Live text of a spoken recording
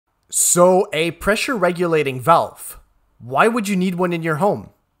So, a pressure regulating valve. Why would you need one in your home?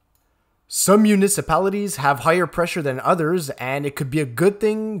 Some municipalities have higher pressure than others, and it could be a good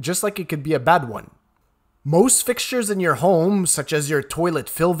thing just like it could be a bad one. Most fixtures in your home, such as your toilet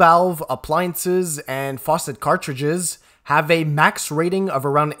fill valve, appliances, and faucet cartridges, have a max rating of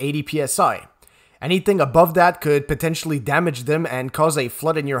around 80 psi. Anything above that could potentially damage them and cause a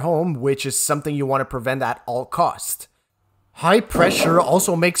flood in your home, which is something you want to prevent at all costs. High pressure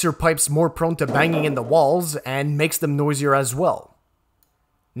also makes your pipes more prone to banging in the walls and makes them noisier as well.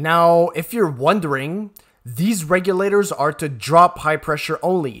 Now, if you're wondering, these regulators are to drop high pressure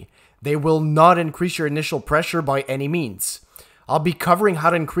only. They will not increase your initial pressure by any means. I'll be covering how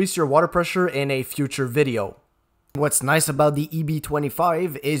to increase your water pressure in a future video. What's nice about the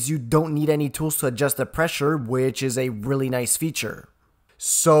EB25 is you don't need any tools to adjust the pressure, which is a really nice feature.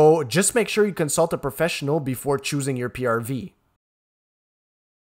 So just make sure you consult a professional before choosing your PRV.